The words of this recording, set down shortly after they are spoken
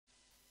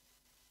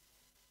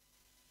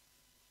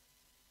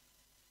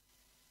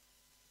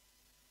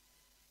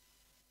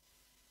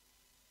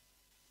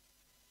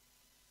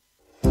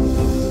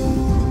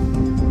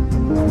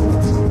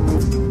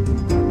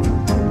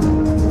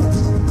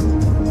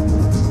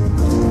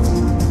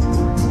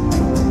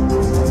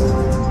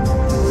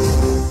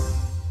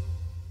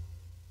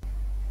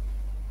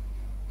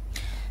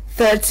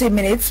30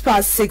 minutes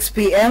past 6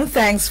 p.m.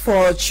 Thanks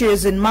for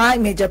choosing My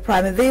Media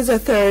Prime. This is a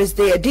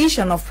Thursday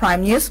edition of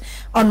Prime News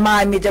on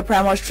My Media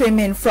Prime. We're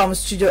streaming from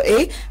Studio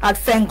A at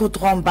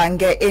Fengutron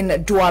Bange in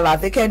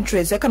Douala, the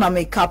country's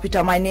economic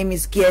capital. My name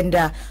is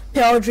Gienda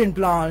Peldrin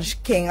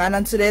Blanche King, and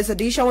on today's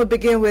edition we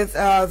begin with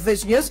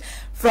this news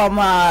from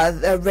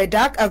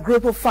REDAC. A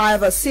group of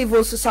 5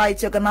 civil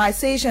society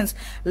organizations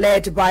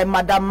led by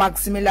Madame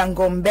Maximilian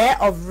Gombe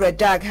of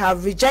REDAC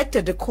have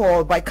rejected the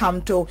call by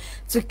Kamto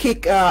to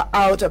kick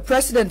out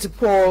President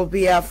Paul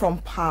Biya from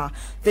power.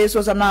 This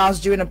was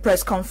announced during a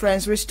press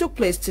conference which took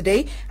place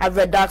today at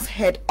REDAC's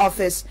head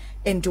office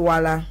in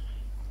Douala.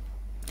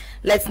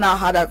 Let's now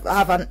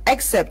have an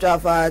excerpt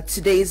of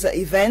today's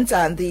event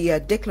and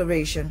the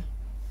declaration.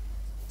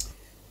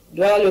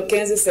 Douala, le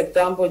 15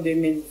 septembre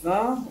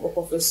 2020, au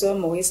professeur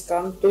Maurice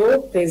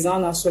Kamto, président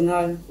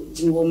national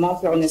du mouvement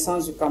pour la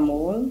renaissance du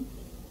Cameroun,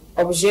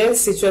 objet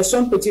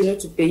situation politique de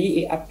notre pays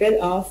et appel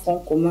à un front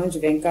commun du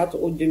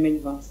 24 août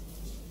 2020.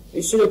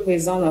 Monsieur le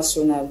président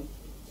national,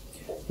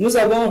 nous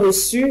avons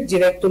reçu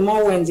directement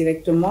ou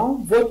indirectement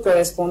votre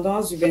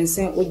correspondance du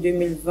 25 août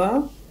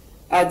 2020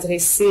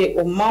 adressée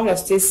aux membres de la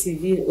société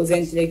civile, aux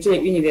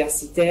intellectuels et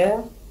universitaires,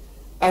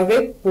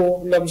 avec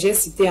pour l'objet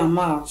cité en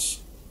marge.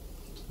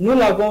 Nous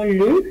l'avons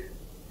lu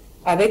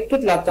avec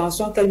toute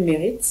l'attention qu'elle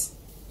mérite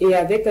et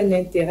avec un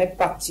intérêt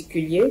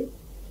particulier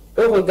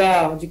au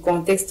regard du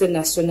contexte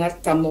national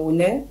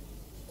camerounais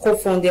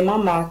profondément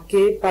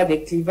marqué par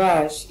des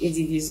clivages et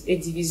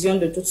divisions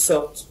de toutes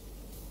sortes.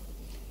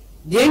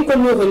 Bien que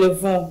nous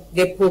relevons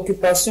des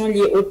préoccupations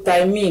liées au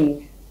timing,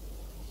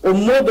 au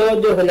mot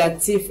d'ordre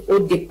relatif au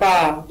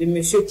départ de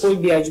M. Paul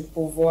Biya du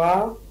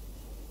pouvoir,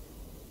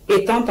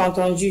 étant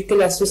entendu que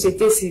la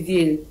société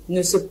civile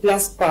ne se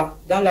place pas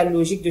dans la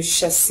logique de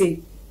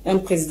chasser un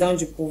président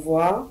du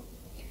pouvoir,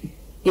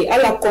 et à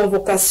la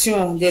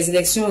convocation des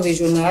élections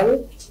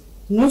régionales,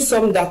 nous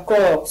sommes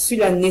d'accord sur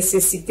la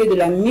nécessité de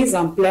la mise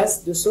en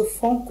place de ce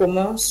front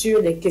commun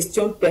sur les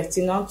questions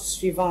pertinentes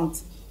suivantes.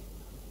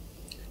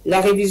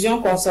 La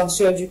révision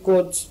consensuelle du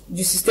code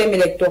du système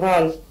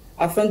électoral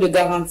afin de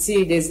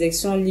garantir des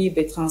élections libres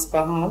et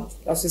transparentes.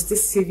 La société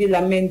civile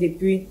l'amène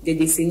depuis des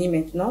décennies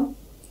maintenant.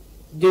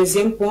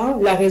 Deuxième point,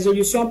 la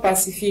résolution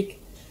pacifique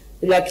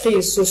de la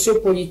crise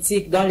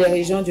sociopolitique dans les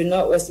régions du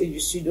Nord-Ouest et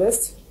du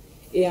Sud-Ouest.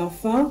 Et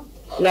enfin,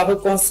 la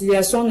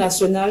réconciliation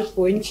nationale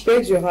pour une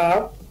paix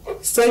durable,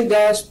 seul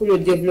gage pour le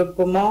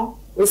développement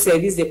au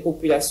service des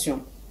populations.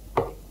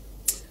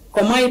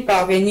 Comment y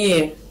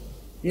parvenir?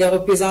 Les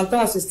représentants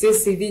de la société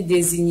civile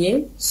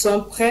désignés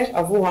sont prêts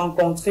à vous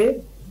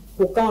rencontrer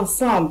pour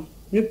qu'ensemble,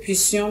 nous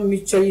puissions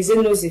mutualiser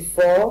nos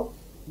efforts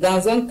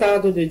dans un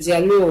cadre de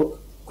dialogue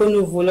que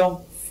nous voulons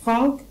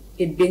franc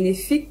et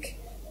bénéfique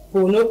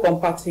pour nos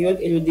compatriotes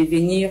et le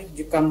devenir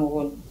du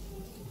Cameroun.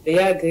 Veuillez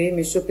agréer,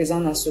 Monsieur le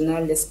Président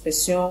national,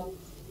 l'expression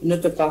de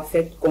notre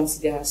parfaite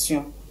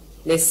considération.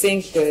 Les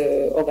 5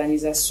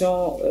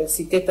 organisations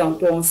citées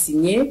tantôt ont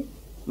signé,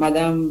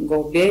 Madame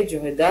Gombe du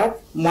REDAC,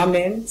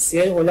 moi-même,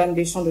 Cyril Roland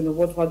Deschamps de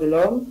Nouveaux Droits de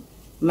l'Homme,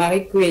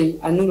 Marie Queen,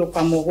 à nous le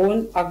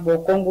Cameroun, Agbo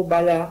Congo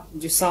Bala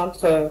du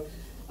Centre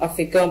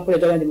africain pour les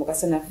droits de la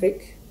démocratie en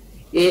Afrique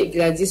et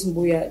Gladys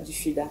Mbouya du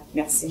FIDA.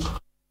 Merci.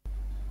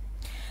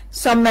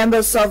 Some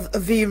members of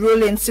the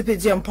ruling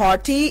CPDM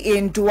party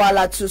in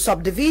Douala 2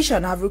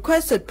 subdivision have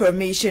requested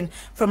permission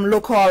from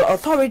local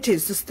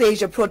authorities to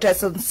stage a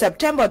protest on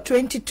September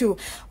 22,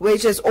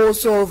 which is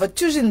also the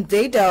chosen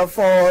date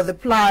for the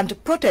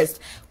planned protest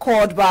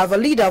called by the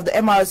leader of the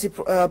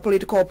MRC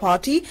political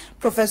party,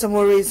 Professor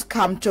Maurice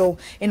Kamto,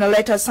 in a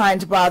letter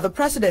signed by the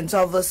president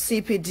of the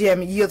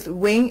CPDM youth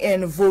wing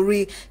in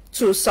Vuri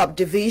 2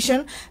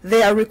 subdivision.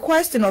 They are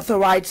requesting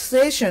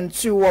authorization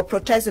to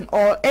protest in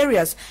all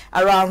areas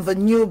around the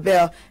New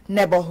Bell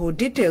neighborhood.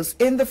 Details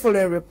in the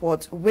following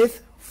report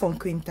with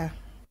Fonquinta.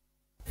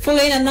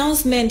 Following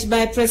announcement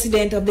by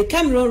President of the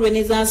Cameroon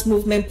Renaissance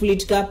Movement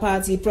political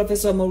party,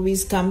 Professor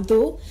Maurice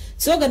Kamto,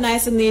 to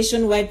organize a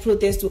nationwide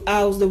protest to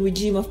oust the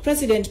regime of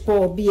President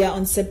Paul Biya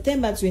on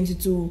September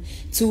 22,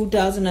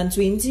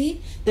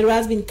 2020, there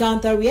has been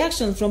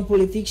counter-reaction from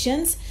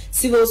politicians,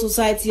 civil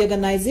society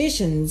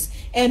organizations,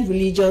 and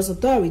religious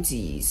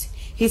authorities.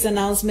 His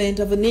announcement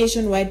of a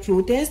nationwide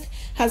protest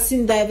has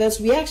seen diverse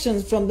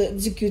reactions from the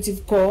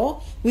executive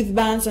corps, with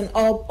bans on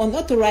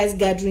unauthorized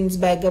gatherings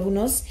by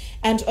governors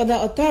and other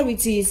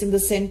authorities in the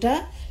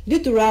center,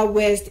 littoral,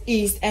 west,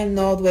 east, and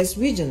northwest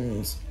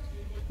regions.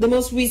 The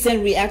most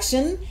recent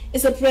reaction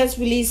is a press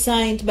release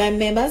signed by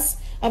members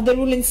of the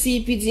ruling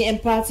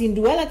CPDM party in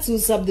Douala 2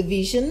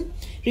 subdivision,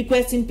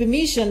 requesting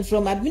permission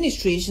from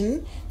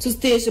administration to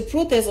stage a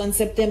protest on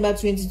September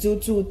 22,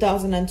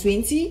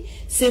 2020,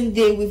 same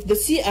day with the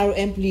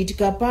CRM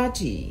political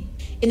party.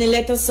 In a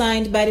letter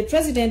signed by the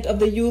president of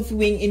the youth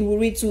wing in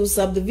Wuri 2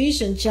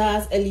 subdivision,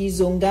 Charles Eli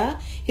Zonga,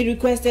 he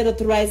requested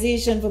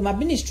authorization from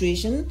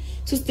administration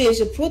to stage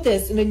a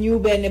protest in the New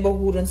Bear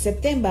neighborhood on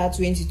September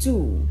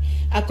 22.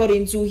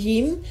 According to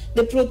him,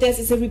 the protest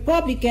is a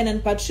Republican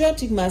and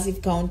patriotic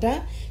massive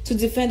counter to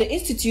defend the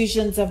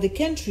institutions of the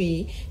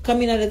country,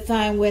 coming at a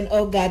time when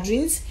all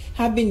gatherings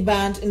have been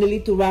banned in the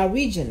littoral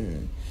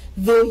region.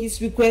 Though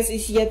his request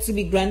is yet to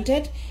be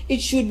granted, it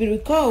should be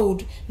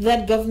recalled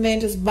that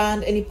government has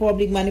banned any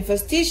public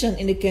manifestation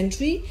in the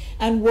country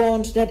and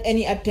warned that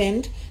any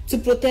attempt to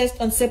protest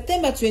on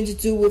September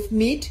 22 will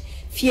meet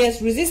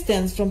fierce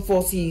resistance from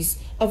forces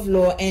of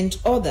law and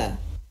order.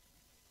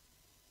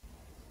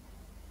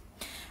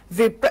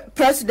 The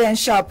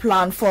Presidential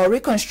Plan for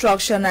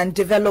Reconstruction and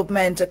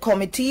Development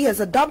Committee has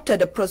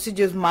adopted a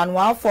procedures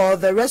manual for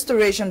the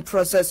restoration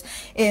process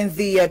in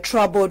the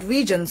troubled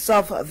regions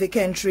of the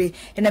country.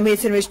 In a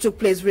meeting which took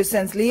place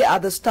recently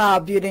at the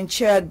Star Building,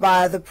 chaired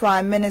by the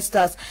Prime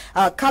Minister's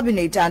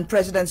Cabinet and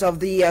Presidents of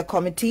the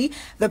committee,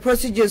 the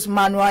procedures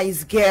manual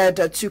is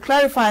geared to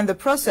clarifying the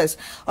process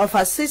of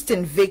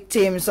assisting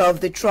victims of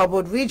the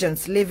troubled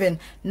regions, leaving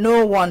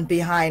no one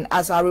behind,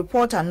 as our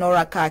reporter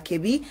Nora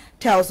Kakebi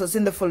tells us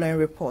in the following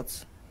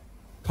reports.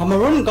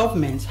 Cameroon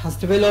government has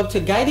developed a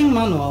guiding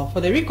manual for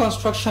the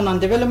reconstruction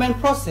and development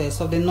process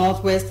of the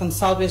northwest and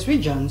southwest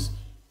regions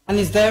and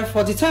is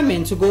therefore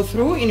determined to go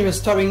through in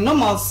restoring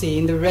normalcy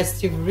in the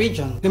restive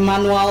region. The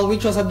manual,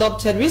 which was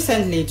adopted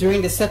recently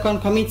during the second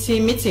committee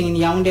meeting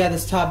in Yaoundé at the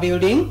Star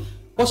Building,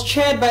 was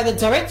chaired by the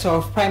Director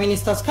of Prime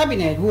Minister's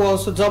Cabinet, who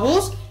also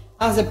doubles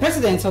as the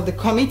President of the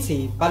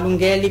committee,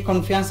 Balungeli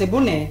Confiance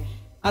Bune,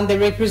 and the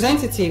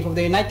representative of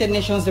the United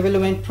Nations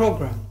Development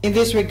Programme. In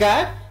this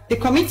regard, the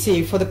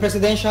Committee for the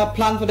Presidential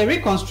Plan for the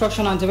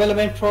Reconstruction and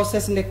Development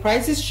Process in the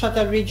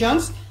crisis-shattered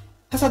regions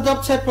has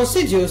adopted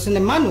procedures in the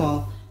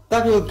manual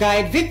that will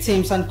guide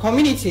victims and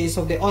communities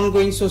of the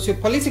ongoing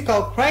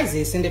socio-political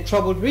crisis in the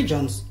troubled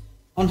regions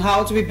on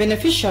how to be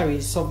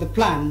beneficiaries of the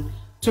plan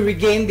to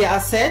regain their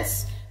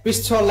assets,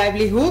 restore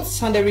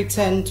livelihoods, and a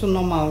return to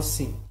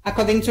normalcy.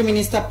 According to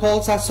Minister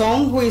Paul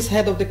Sassong, who is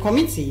head of the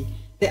committee,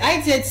 the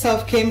idea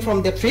itself came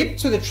from the trip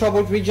to the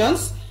troubled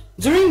regions,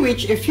 during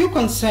which a few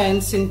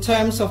concerns in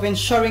terms of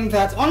ensuring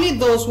that only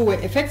those who were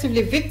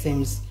effectively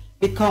victims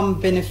become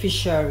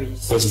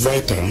beneficiaries. It's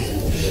vital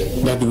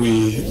that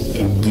we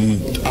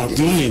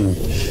outline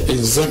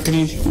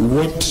exactly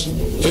what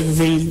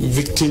every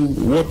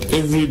victim, what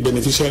every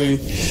beneficiary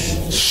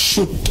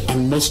should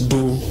and must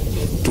do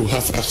to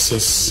have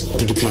access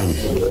to the plan.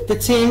 The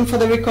team for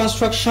the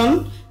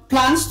reconstruction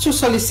plans to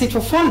solicit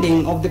for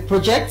funding of the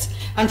project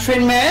and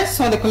train mayors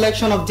on the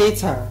collection of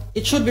data.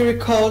 It should be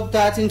recalled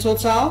that in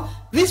total,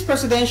 this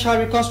presidential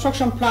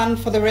reconstruction plan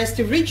for the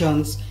restive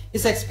regions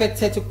is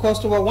expected to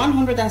cost over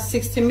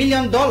 $160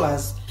 million,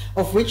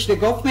 of which the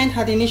government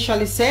had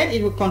initially said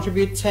it would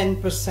contribute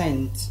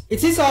 10%.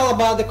 It is all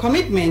about the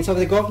commitment of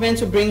the government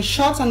to bring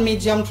short and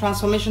medium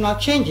transformational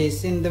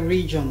changes in the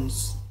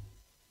regions.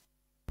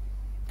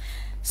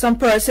 Some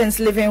persons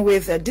living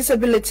with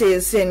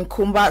disabilities in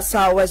Kumba,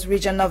 southwest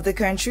region of the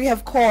country,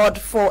 have called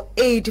for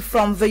aid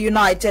from the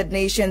United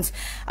Nations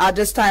at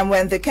this time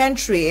when the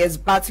country is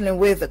battling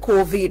with the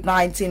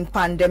COVID-19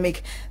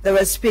 pandemic. They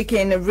were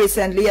speaking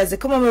recently as they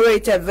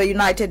commemorated the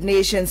United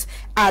Nations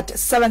at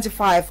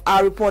 75.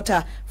 Our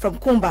reporter from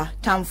Kumba,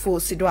 Tamfo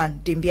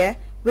Sidwan Dimbie,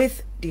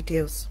 with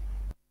details.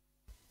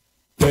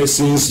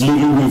 Persons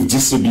living with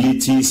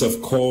disabilities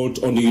have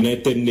called on the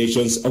United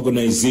Nations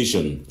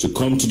organization to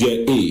come to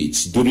their aid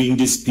during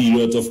this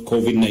period of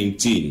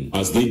COVID-19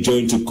 as they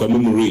join to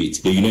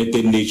commemorate the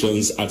United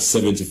Nations at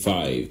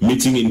 75,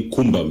 meeting in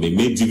Kumba,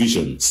 Meme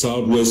Division,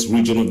 southwest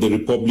region of the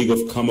Republic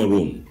of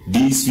Cameroon.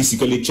 These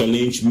physically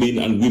challenged men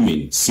and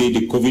women say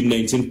the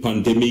COVID-19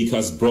 pandemic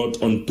has brought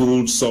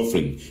untold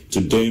suffering to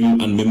them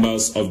and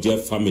members of their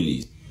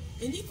families.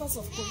 In the course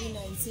of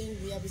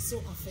COVID-19, we have been so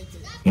affected.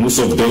 Most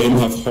of them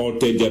have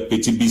halted their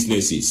petty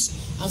businesses.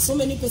 And so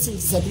many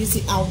persons with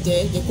disability out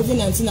there, the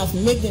COVID-19 have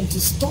made them to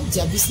stop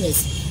their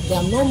business. They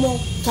are no more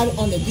carry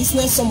on the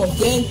business. Some of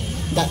them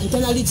that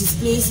internally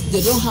displaced,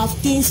 they don't have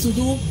things to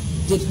do.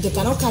 They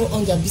cannot carry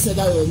on their business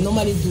that they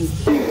normally do.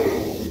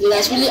 It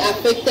has really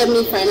affected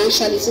me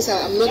financially since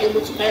I'm not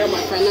able to carry on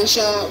my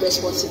financial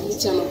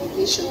responsibility and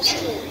obligations.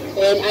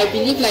 And I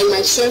believe, like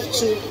myself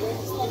too,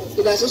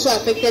 it has also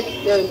affected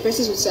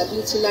persons with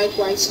disability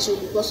likewise too,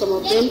 because some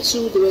of them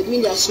too, they were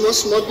doing their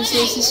small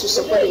businesses to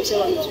support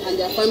themselves and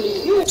their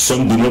family.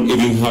 Some do not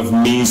even have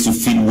means to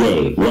feed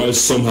well, while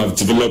some have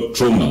developed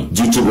trauma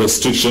due to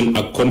restriction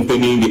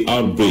accompanying the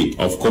outbreak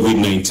of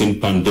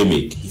COVID-19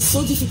 pandemic. It's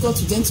so difficult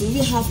to them to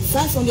really have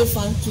 500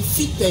 francs to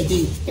feed per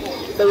day.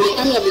 But with the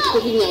coming of the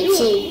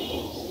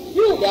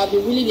COVID-19,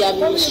 they have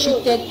been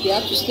restricted, they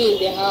have to stay in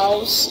their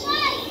house,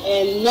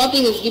 and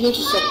nothing is given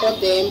to support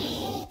them.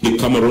 The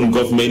Cameroon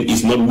government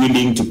is not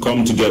willing to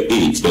come to their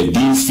aid, but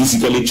these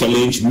physically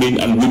challenged men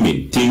and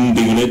women think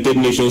the United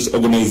Nations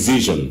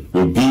organization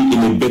will be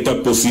in a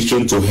better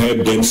position to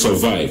help them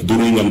survive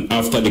during and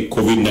after the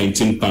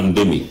COVID-19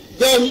 pandemic.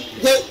 Then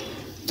they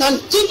can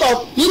think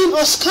of building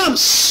us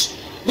camps,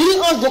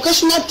 building us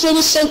vocational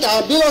training center,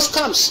 building us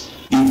camps.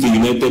 If the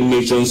United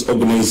Nations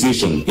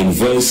organization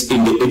invests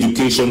in the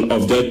education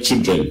of their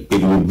children,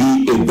 it will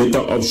be a better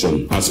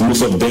option, as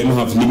most of them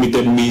have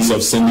limited means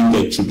of sending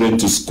their children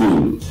to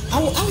school.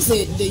 I will ask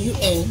the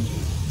UN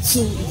to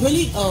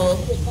really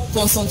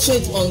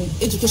concentrate on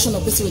education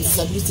of persons with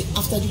disability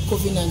after the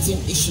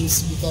COVID-19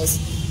 issues, because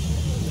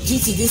due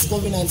to this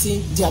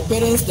COVID-19, their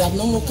parents, they have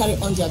no more carry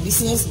on their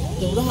business.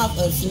 They don't have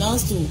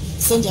finance to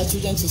send their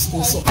children to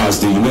school. So,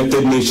 as the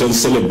United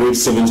Nations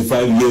celebrates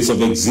 75 years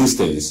of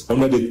existence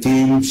under the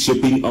theme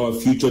Shaping Our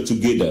Future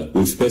Together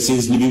with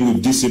Persons Living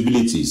with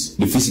Disabilities,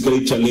 the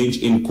physically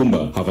challenged in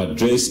Kumba have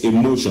addressed a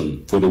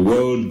motion for the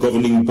world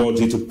governing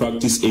body to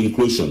practice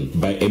inclusion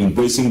by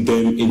embracing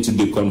them into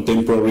the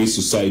contemporary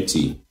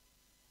society.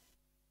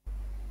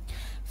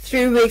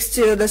 3 weeks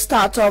to the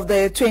start of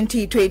the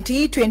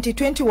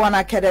 2020-2021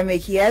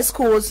 academic year,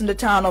 schools in the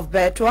town of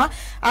Bertoua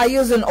are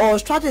using all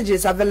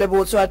strategies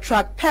available to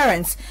attract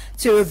parents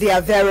to their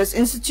various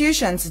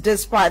institutions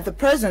despite the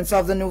presence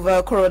of the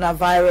novel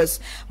coronavirus.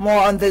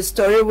 More on this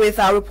story with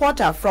our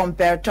reporter from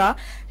Bertoua,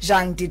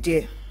 Jean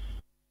Didier.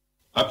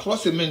 À 3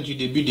 semaines du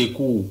début des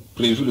cours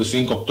prévus le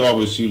 5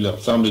 octobre sur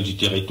l'ensemble du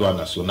territoire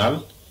national,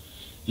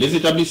 les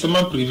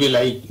établissements privés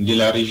laïcs de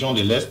la région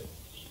de l'Est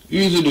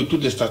usent de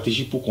toutes les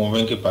stratégies pour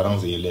convaincre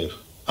parents et élèves.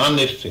 En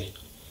effet,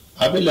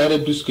 avec l'arrêt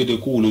brusque des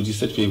cours le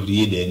 17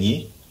 février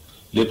dernier,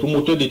 les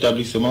promoteurs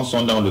d'établissements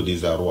sont dans le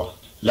désarroi.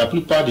 La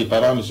plupart des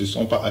parents ne se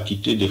sont pas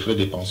acquittés des frais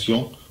de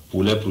pension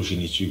pour leur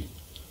progéniture,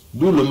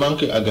 d'où le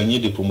manque à gagner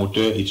des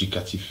promoteurs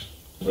éducatifs.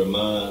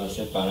 Vraiment,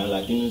 ces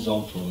parents-là qui nous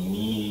ont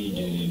promis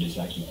de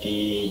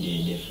s'acquitter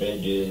des frais,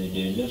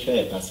 de le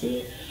faire, parce que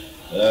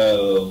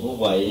vous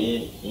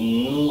voyez,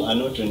 nous, à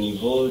notre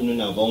niveau, nous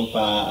n'avons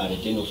pas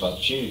arrêté nos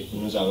factures.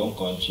 Nous avons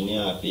continué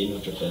à payer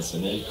notre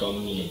personnel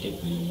comme il était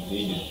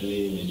prévu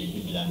depuis le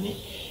début de l'année.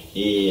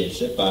 Et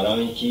ces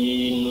parents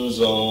qui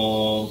nous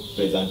ont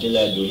présenté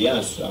leur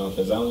doléance en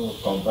faisant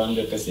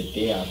comprendre que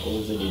c'était à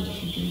cause des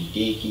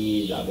difficultés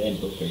qu'ils avaient un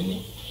peu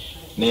freinées.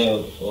 Mais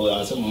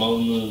à ce moment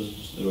où nous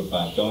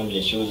repartons,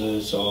 les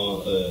choses sont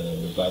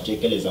reparties,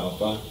 que les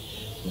enfants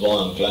vont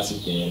en classe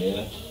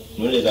supérieure.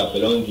 Nous les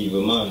appelons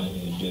vivement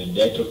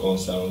d'être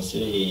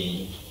consciencieux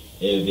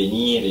et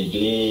venir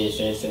régler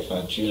ces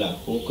factures-là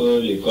pour que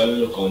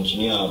l'école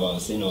continue à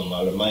avancer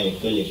normalement et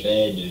que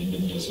l'effet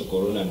de ce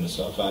corona ne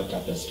soit pas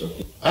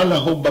catastrophique. À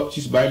la Hope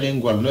Baptist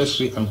Bilingual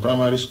Nursery and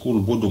Primary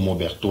School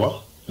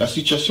Bodomo-Bertoua, la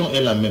situation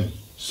est la même.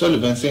 Seuls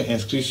 25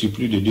 inscrits sur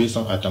plus de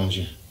 200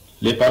 attendus.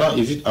 Les parents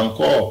hésitent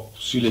encore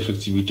sur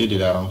l'effectivité de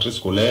la rentrée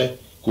scolaire.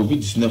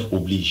 Covid-19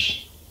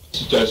 oblige. La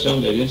situation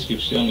des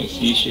inscriptions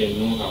ici chez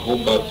nous à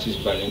Hope Baptist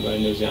Bilingual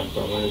Nursery and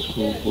Primary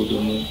School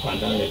Bodomo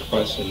pendant les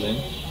 3 semaines,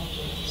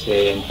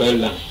 c'est un peu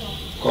lent.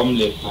 Comme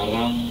les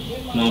parents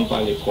n'ont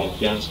pas de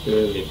confiance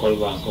que l'école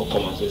va encore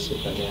commencer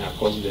cette année à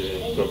cause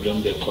des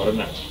problèmes de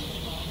corona.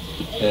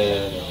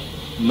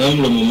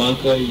 Même le moment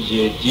que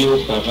j'ai dit aux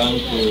parents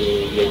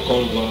que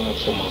l'école va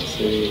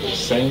commencer le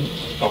 5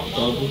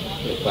 octobre,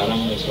 les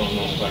parents ne sont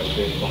pas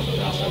très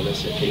confiance avec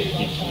ce qu'ils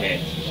disent.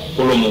 Mais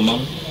pour le moment,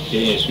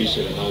 je suis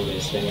seulement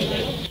 25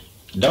 élèves.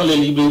 Dans les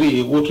librairies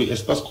et autres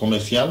espaces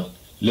commerciaux,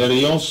 les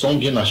rayons sont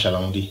bien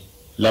achalandés.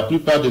 La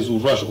plupart des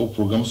ouvrages au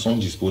programme sont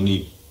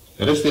disponibles.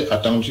 Restez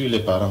attendus les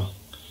parents,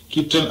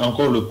 qui traînent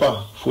encore le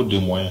pas, faute de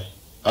moyens.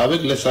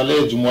 Avec les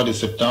salaires du mois de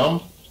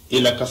septembre et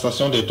la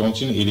cassation des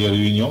tontines et des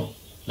réunions,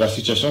 la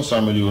situation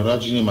s'améliorera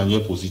d'une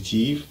manière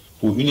positive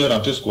pour une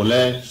rentrée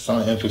scolaire sans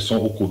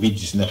infection au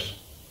Covid-19.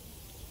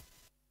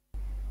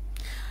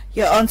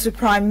 You're on to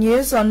Prime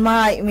News on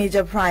My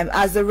Major Prime.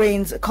 As the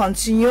rains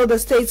continue, the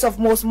states of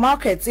most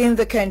markets in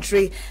the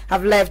country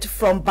have left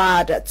from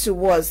bad to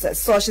worse.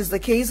 Such is the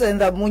case in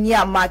the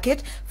Munya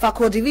market,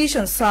 Fako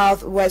Division,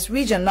 southwest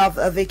region of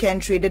the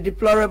country. The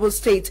deplorable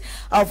state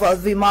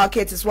of the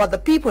market is what the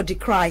people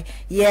decry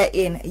year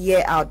in,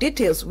 year out.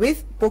 Details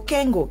with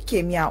Bokengo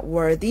Kemia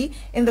Worthy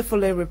in the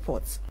following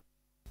reports.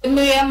 The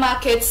Munya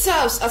market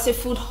serves as a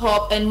food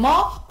hub and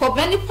more for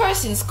many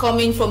persons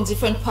coming from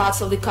different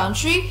parts of the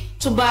country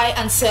to buy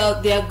and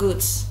sell their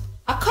goods.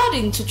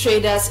 According to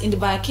traders in the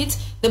market,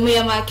 the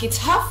Munya market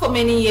have for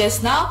many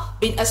years now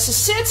been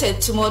associated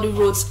to muddy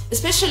roads,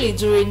 especially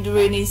during the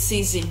rainy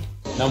season.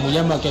 The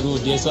Munya market road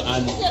there, so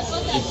and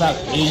in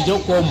fact, they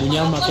don't call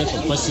Munya market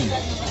for person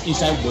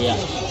inside Boya.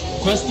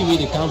 First way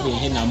they come from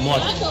here na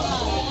mud.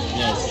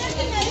 Yes,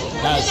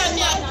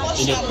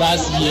 that's in the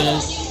past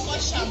years.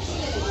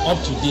 Up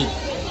to date,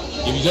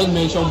 if you just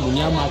mention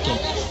Munya market,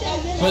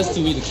 first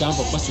thing with the camp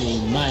of person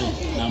in mind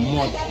and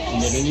mud in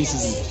the rainy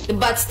season. The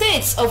bad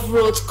states of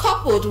roads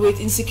coupled with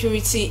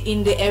insecurity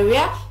in the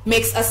area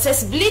makes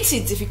accessibility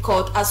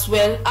difficult as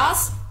well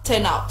as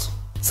turnout.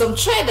 Some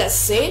traders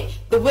say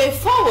the way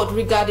forward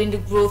regarding the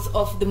growth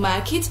of the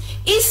market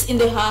is in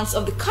the hands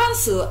of the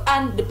council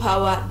and the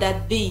power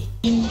that be.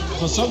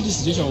 For some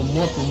situation of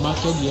more to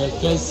market here,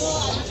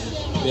 first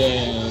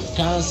the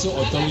council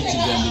authorities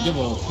and they give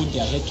put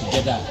their head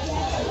together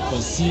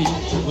to see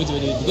what they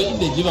do. Because if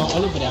they give all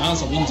over the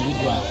hands of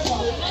individuals,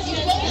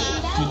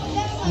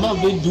 not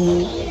we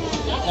do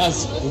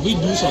as we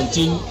do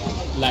something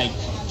like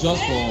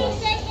just for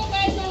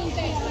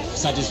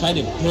satisfy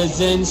the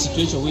present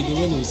situation where they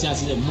when we see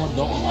as the more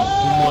dog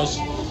too much,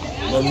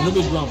 but we know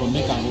we do for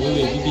make and we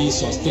will be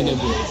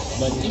sustainable.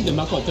 But if the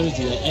market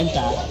authority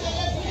enter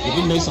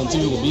Even make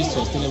something will be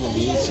sustainable.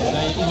 So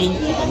that even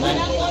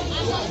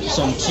organize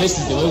some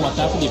traces the way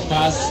water for the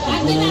past,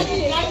 the go,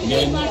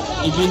 then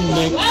even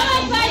make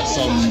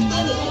some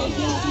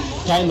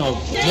kind of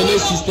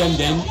drainage system,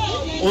 then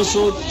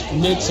also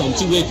make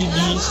something where it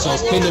be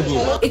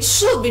sustainable. It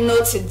should be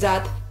noted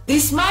that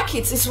this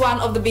market is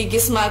one of the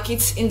biggest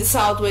markets in the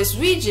southwest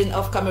region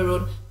of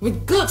Cameroon,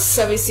 with goods,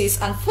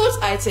 services and food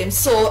items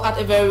sold at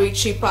a very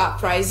cheaper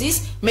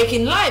prices,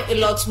 making life a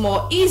lot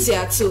more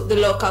easier to the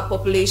local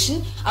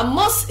population and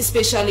most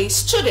especially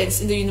students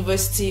in the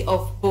University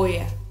of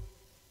Buea.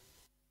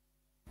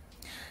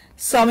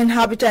 Some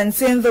inhabitants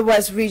in the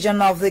west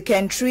region of the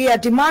country are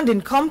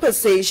demanding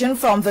compensation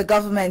from the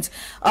government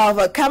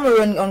of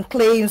Cameroon on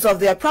claims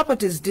of their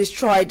properties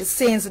destroyed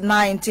since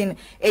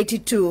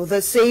 1982.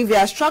 They say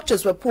their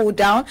structures were pulled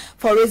down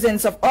for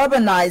reasons of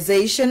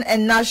urbanization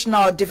and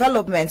national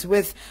development,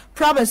 with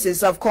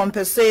promises of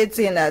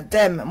compensating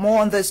them.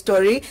 More on the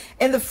story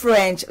in the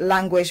French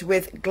language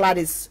with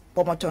Gladys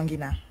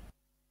Pomotongina.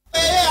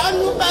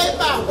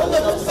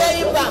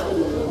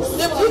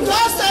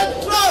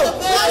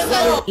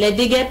 Les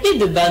dégâts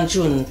de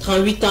Banjoun,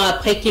 38 ans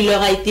après qu'il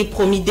leur a été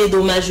promis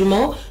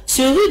dédommagement,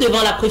 se ruent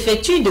devant la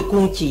préfecture de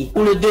Kunki,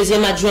 où le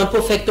deuxième adjoint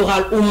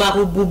préfectoral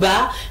Oumarou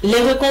Bouba les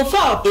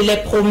réconforte et les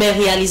promet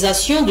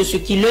réalisation de ce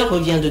qui leur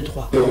revient de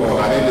droit.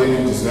 En année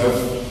 2019,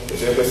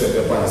 j'ai fait cette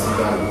dépense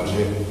dans le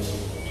budget.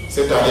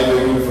 Cette année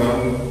 2020,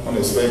 on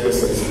espère que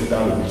c'est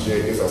dans le budget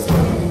et que ça sera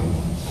fini.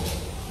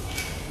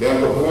 Bien,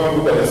 comment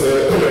vous connaissez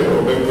les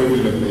problèmes que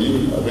vit le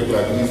pays avec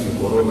la crise du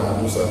corona,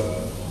 tout ça.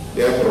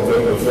 Il y a un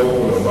problème de fond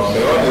pour le moment.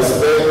 Mais on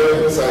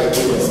espère que ça a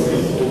été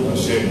inscrit au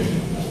budget.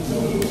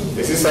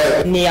 Et si ça a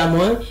été...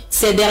 Néanmoins,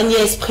 ces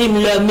derniers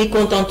expriment leur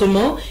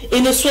mécontentement et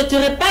ne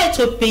souhaiteraient pas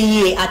être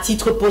payés à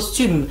titre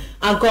posthume,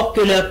 encore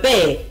que leurs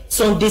pères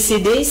sont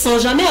décédés sans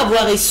jamais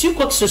avoir reçu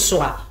quoi que ce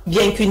soit,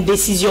 bien qu'une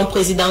décision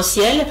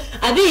présidentielle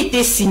avait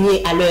été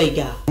signée à leur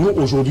égard. Nous,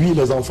 aujourd'hui,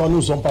 les enfants, nous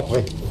ne sommes pas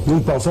prêts. Nous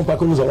ne pensons pas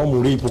que nous allons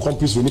mourir pour qu'on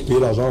puisse venir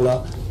payer l'argent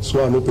là,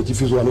 soit à nos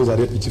petits-fils ou à nos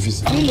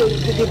arrière-petits-fils.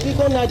 Depuis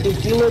qu'on a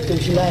détruit notre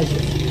village,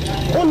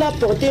 on a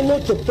porté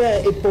notre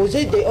père et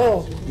posé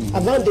dehors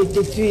avant de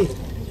détruire.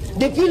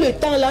 Depuis le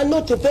temps là,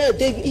 notre père,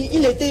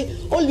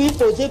 on lui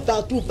posait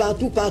partout.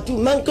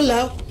 Manque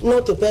là,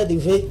 notre père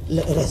devait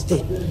rester.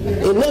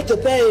 Et notre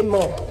père est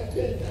mort.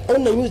 On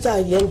ne nous a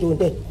rien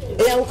donné.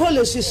 Et encore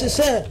le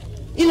successeur,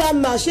 il a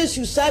marché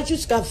sur ça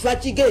jusqu'à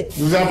fatiguer.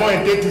 Nous avons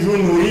été toujours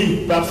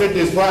nourris par cet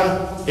espoir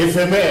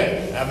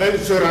éphémère, avec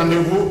ce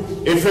rendez-vous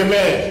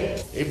éphémère.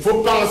 Il faut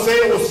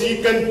penser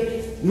aussi que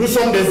nous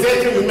sommes des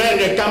êtres humains,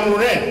 des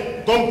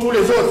Camerounais, comme tous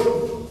les autres.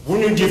 Vous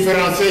nous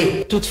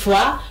différenciez.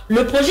 Toutefois,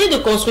 le projet de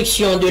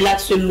construction de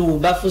l'axe lourd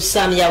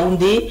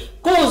Bafoussam-Yaoundé,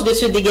 cause de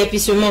ce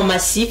déguerpissement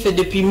massif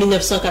depuis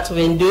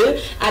 1982,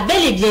 a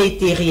bel et bien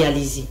été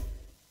réalisé.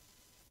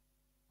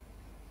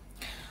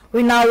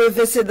 We now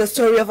revisit the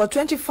story of a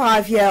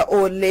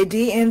 25-year-old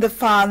lady in the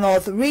far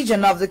north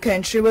region of the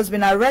country who has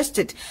been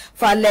arrested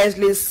for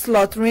allegedly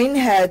slaughtering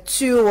her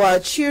two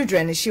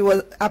children. She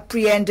was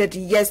apprehended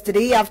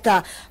yesterday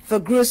after the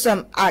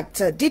gruesome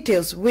act.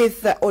 Details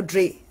with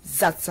Audrey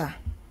Zatsa.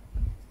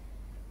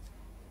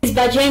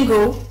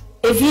 Bajengo,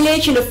 a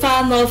village in the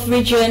far north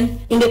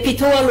region in the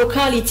Pitoa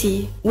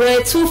locality,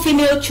 where two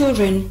female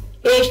children,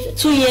 aged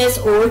 2 years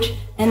old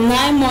and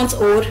 9 months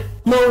old,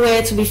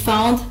 nowhere to be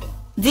found.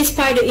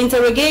 Despite the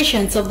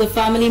interrogations of the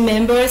family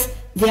members,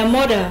 their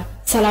mother,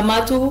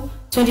 Salamatu,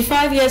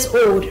 25 years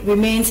old,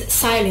 remains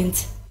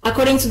silent.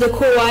 According to the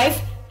co-wife,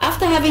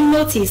 after having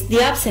noticed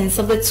the absence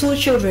of the two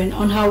children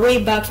on her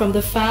way back from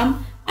the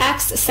farm,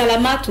 asked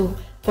Salamatu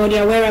for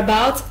their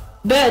whereabouts,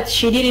 but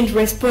she didn't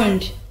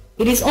respond.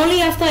 It is only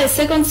after a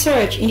second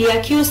search in the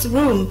accused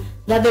room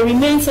that the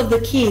remains of the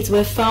kids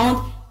were found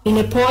in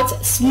a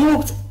pot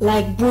smoked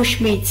like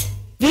bushmeat.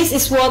 This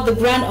is what the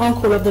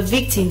grand-uncle of the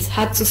victims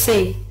had to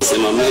say. C'est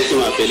ma mère qui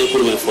m'a appelé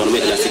pour m'informer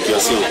de la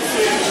situation.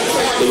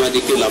 Elle m'a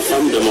dit que la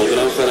femme de mon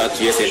grand frère a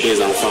tué ses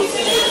deux enfants.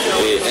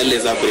 Et elle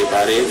les a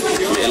préparés,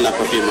 mais elle n'a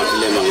pas pu les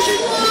manger.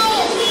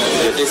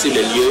 J'étais sur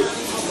le lieu,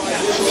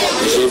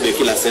 j'ai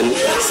vécu la scène,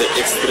 c'est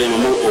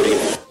extrêmement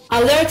horrible.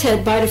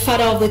 Alerted by the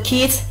father of the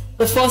kids,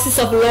 the forces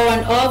of law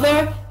and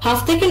order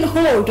have taken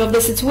hold of the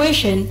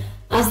situation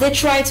as they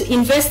try to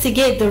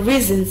investigate the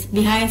reasons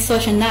behind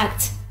such an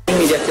act.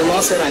 Immédiatement,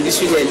 on s'est rendu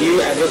sur les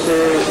lieux avec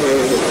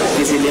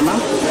des éléments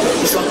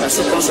qui sont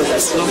passés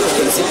consultation pour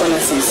que ainsi qu'on a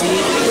saisi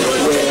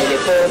les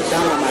corps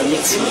dans la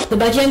marmite. The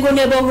Bajengo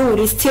neighborhood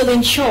is still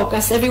in shock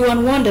as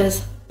everyone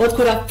wonders what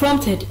could have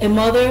prompted a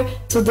mother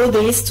to do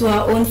this to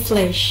her own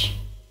flesh.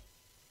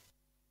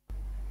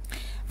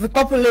 The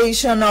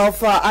population of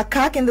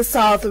Akak in the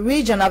south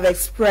region have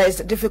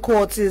expressed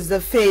difficulties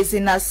they face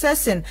in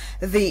assessing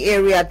the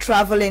area.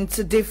 Traveling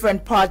to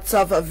different parts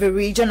of the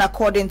region,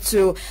 according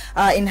to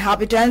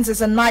inhabitants, is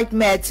a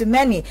nightmare to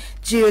many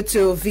due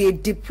to the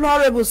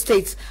deplorable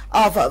state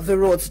of the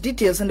roads.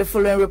 Details in the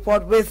following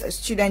report with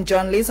student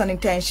journalist on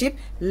internship,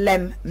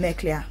 Lem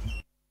Meklia.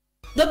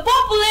 The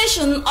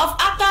population of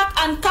Akak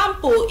and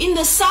Campo in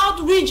the South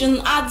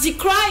region are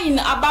decrying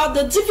about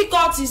the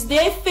difficulties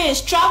they face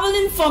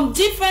traveling from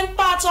different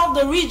parts of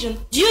the region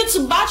due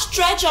to bad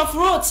stretch of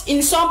roads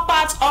in some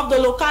parts of the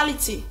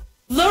locality.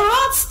 The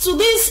roads to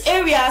these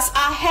areas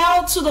are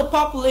held to the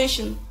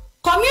population.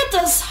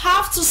 Commuters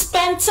have to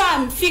spend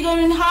time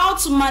figuring how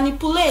to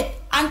manipulate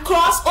and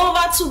cross over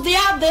to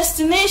their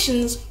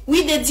destinations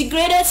with the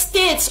degraded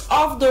state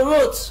of the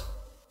roads.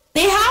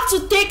 They have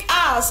to take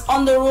hours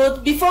on the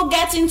road before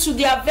getting to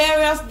their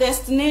various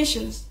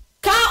destinations.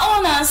 Car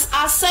owners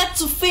are said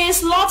to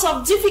face lots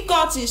of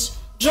difficulties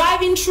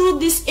driving through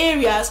these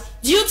areas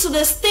due to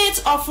the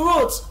state of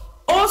roads.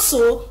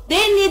 Also,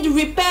 they need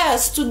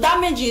repairs to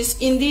damages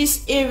in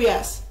these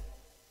areas.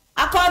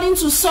 According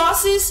to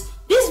sources,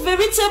 this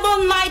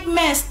veritable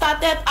nightmare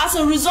started as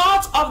a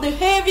result of the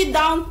heavy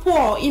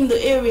downpour in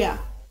the area.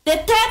 The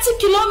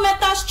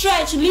 30-kilometer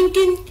stretch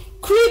linking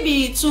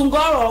Kribi to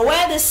Ngoro,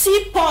 where the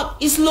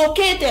seaport is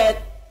located,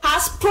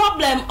 has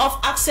problem of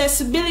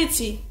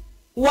accessibility,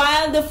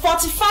 while the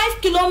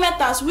 45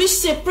 kilometers which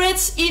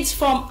separates it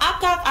from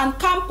Akak and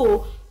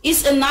Campo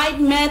is a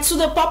nightmare to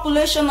the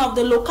population of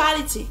the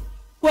locality,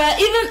 where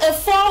even a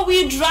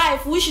four-wheel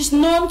drive, which is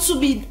known to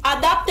be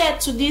adapted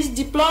to this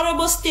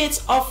deplorable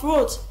state of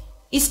roads,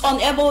 is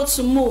unable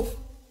to move.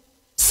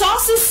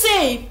 Sources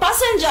say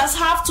passengers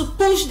have to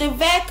push the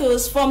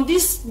vehicles from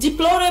these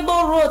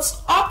deplorable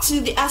roads up to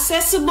the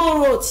accessible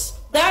roads,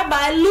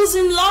 thereby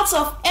losing lots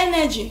of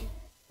energy.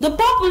 The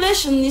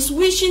population is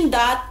wishing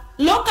that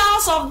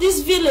locals of this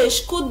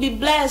village could be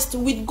blessed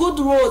with good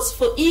roads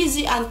for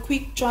easy and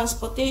quick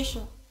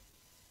transportation.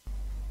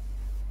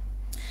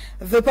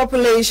 The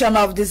population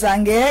of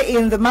Dizange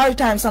in the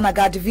Maritime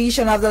Sanaga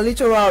division of the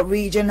littoral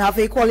region have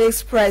equally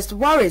expressed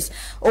worries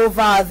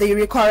over the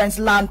recurrent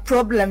land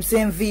problems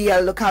in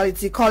the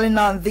locality, calling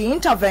on the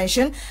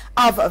intervention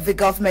of the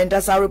government,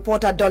 as our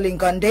reporter Dolin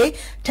Gonde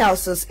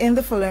tells us in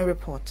the following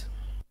report.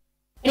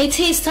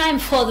 It is time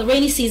for the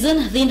rainy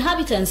season. The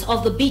inhabitants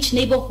of the beach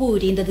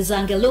neighborhood in the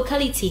Dizange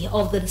locality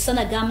of the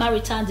Sanaga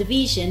Maritime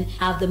Division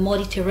have the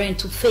muddy terrain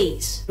to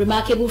face.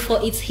 Remarkable for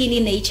its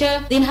hilly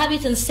nature, the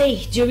inhabitants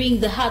say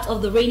during the heart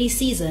of the rainy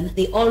season,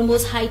 the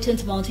almost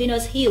heightened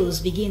mountainous hills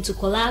begin to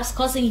collapse,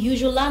 causing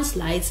usual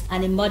landslides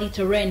and a muddy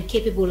terrain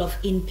capable of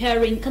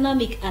impairing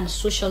economic and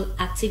social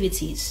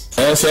activities.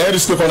 C'est un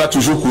risque qu'on a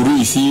toujours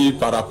couru ici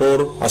par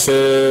rapport à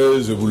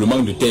ces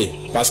éboulements de terre.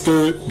 Parce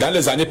que dans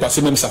les années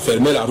passées, même ça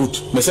fermait la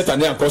route. Mais cette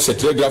année encore, c'est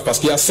très grave parce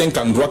qu'il y a 5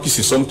 endroits qui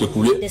se sont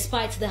écoulés.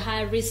 Despite the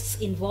high risks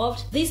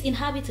involved, these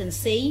inhabitants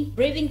say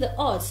braving the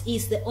odds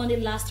is the only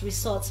last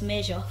resort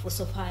measure for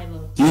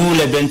survival. Nous,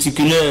 les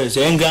venticuleurs,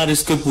 c'est un grand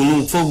risque pour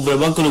nous. Il faut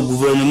vraiment que le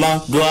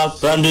gouvernement doit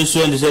prendre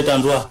soin de cet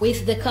endroit.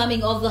 With the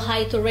coming of the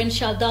high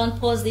torrential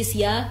downpours this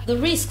year, the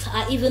risks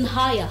are even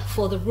higher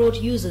for the road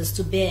users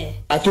to bear.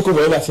 À tout que vous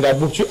voyez là, c'est la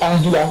boucle. Tu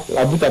endues là,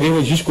 la boucle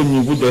arrive jusqu'au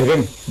niveau des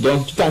reins.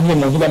 Donc, tu t'endues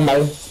mon vie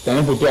mal. C'est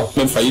un pour toi.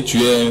 Même failli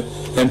tuer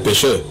un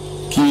pêcheur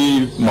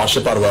qui marchait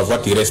par la voie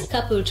terrestre.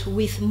 Coupled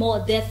with more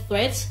death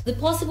threats, the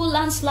possible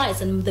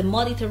landslides and the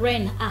muddy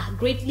terrain are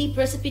greatly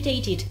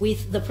precipitated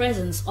with the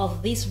presence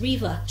of this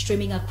river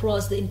streaming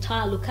across the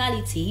entire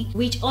locality,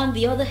 which on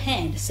the other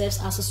hand serves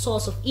as a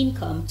source of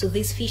income to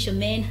these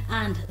fishermen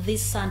and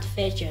these sand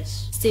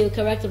fetchers. Still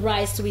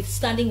characterized with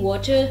standing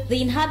water,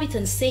 the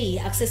inhabitants say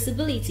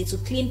accessibility to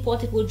clean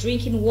potable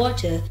drinking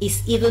water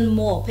is even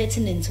more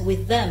pertinent,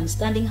 with them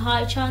standing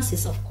high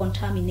chances of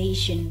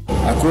contamination.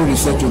 À cause de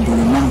cet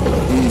éboulement,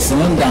 c'est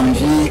un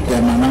danger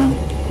permanent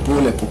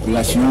pour les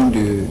populations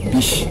de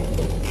Biche,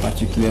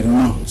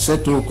 particulièrement.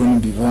 Cette eau que nous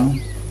buvons,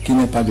 qui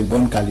n'est pas de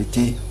bonne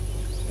qualité,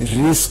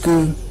 risque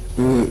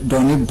de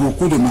donner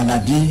beaucoup de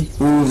maladies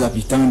aux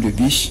habitants de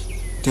Biche,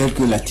 telles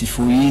que la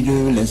typhoïde,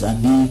 les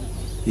amies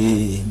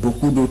et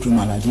beaucoup d'autres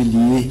maladies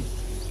liées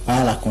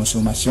à la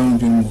consommation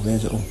d'une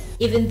mauvaise eau.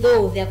 Even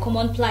though their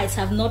common plights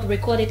have not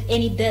recorded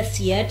any deaths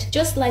yet,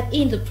 just like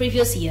in the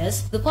previous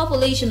years, the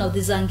population of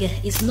Dizange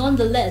is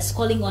nonetheless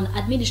calling on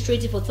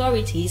administrative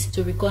authorities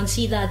to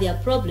reconsider their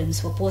problems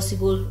for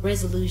possible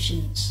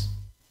resolutions.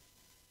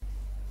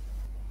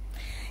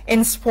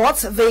 In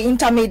sports, the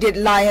Intermediate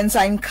Lions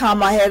are in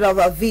Kamer ahead of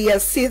the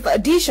 6th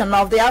edition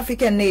of the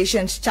African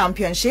Nations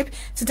Championship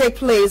to take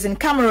place in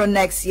Cameroon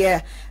next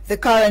year. The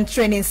current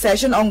training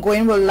session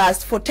ongoing will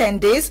last for 10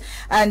 days,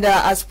 and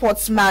as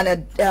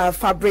sportsman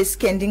Fabrice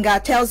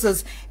Kendinga tells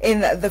us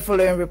in the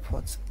following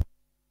report.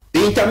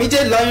 The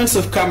Intermediate Lions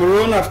of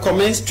Cameroon have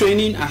commenced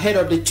training ahead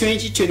of the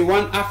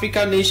 2021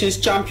 African Nations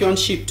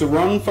Championship to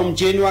run from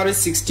January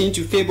 16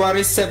 to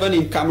February 7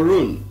 in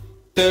Cameroon.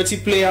 30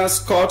 players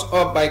caught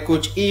up by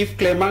coach Yves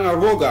Clement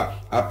Aroga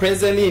are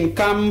presently in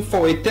camp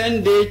for a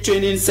 10-day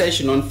training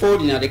session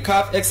unfolding at the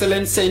CAF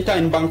Excellence Center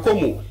in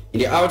Bankomo, in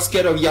the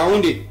outskirts of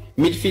Yaoundé.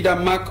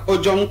 Midfielder Mark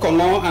Ojong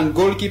Kolon and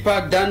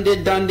goalkeeper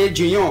Dande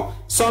Junior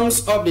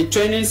sums up the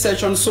training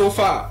session so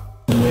far.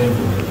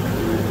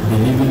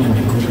 Believing in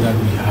the group that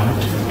we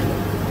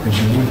had, We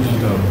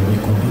believed that we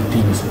could do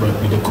things, but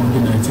with the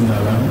COVID-19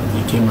 around,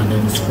 it came and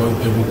then spoiled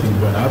everything.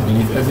 But I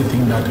believe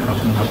everything that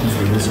happened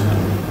for a reason.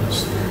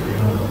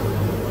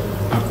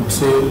 I could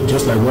say,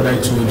 just like what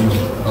I told you,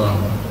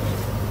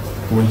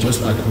 we're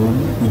just at home.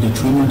 With the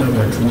training that we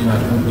are training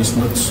at home, it's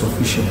not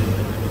sufficient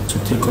to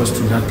take us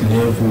to that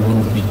level we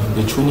want to be.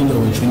 The training that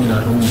we're training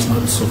at home is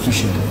not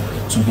sufficient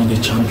to be the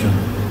champion.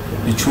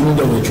 The training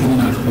that we're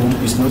training at home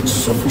is not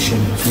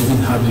sufficient to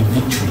even have a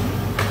victory.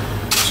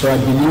 So I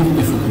believe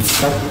if we could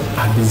start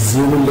at the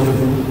zero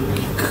level,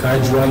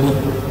 gradually,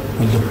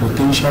 with the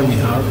potential we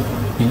have,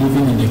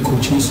 believing in the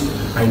coaches,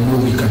 I know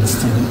we can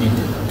still do it.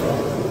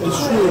 It's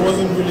true it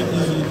wasn't really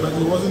easy, but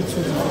it wasn't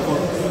too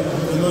difficult.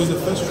 You know, it's the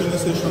first training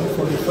session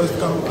for the first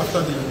camp after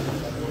the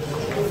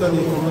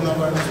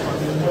coronavirus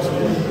pandemic. So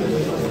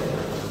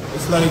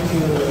it's like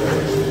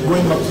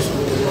going back to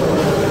school.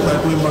 It's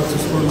like going back to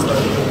school. It's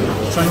like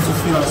trying to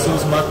feel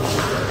ourselves back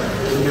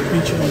in the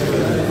pitch.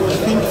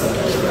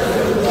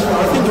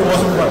 I think it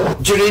wasn't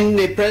bad. During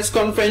a press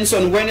conference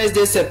on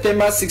Wednesday,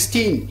 September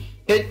 16,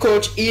 head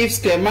coach Yves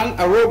Clement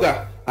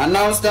Aroga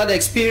announced that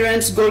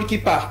experienced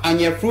goalkeeper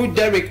Anyefru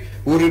Derrick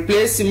will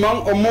replace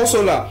Simon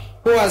Omosola,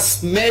 who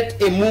has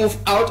made a move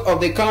out of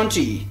the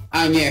country.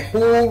 Anye,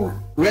 who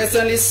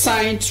recently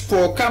signed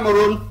for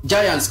Cameroon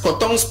Giants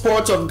Cotton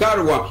Sports of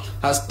Garoua,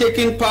 has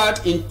taken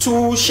part in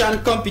 2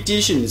 CHAN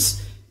competitions.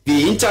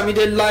 The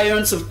Intermediate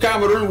Lions of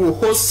Cameroon will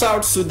host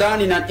South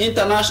Sudan in an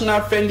international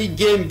friendly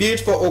game built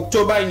for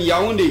October in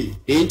Yaoundé.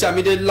 The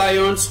Intermediate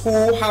Lions,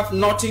 who have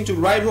nothing to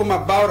write home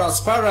about as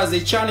far as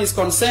the CHAN is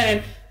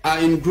concerned, are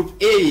in Group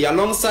A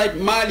alongside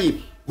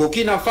Mali,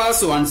 Burkina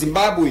Faso and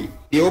Zimbabwe.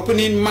 The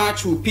opening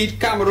match will pit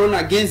Cameroon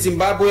against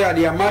Zimbabwe at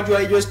the Amadou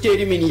Ahidjo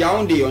Stadium in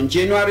Yaoundé on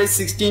January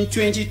 16,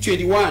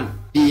 2021.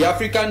 The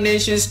African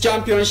Nations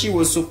Championship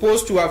was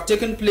supposed to have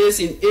taken place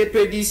in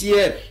April this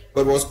year,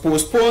 but was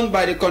postponed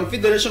by the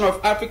Confederation of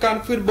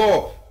African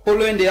Football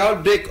following the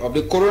outbreak of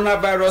the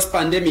coronavirus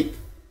pandemic.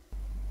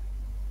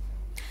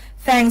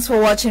 Thanks for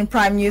watching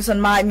Prime News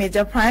on My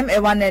Media Prime.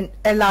 Ewan and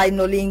Eli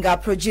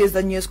Nolinga produced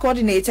the news,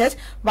 coordinated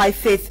by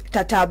Faith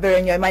Tata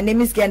Berenyo. My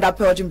name is Genda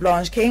Pelgin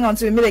Blanche King.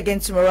 Until we meet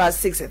again tomorrow at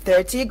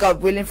 6:30,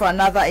 God willing, for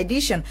another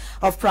edition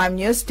of Prime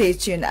News. Stay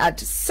tuned at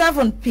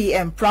 7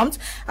 p.m. prompt.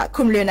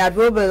 Leonard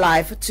will be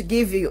live to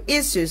give you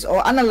issues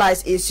or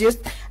analyze issues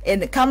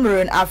in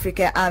Cameroon,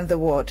 Africa, and the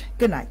world.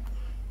 Good night.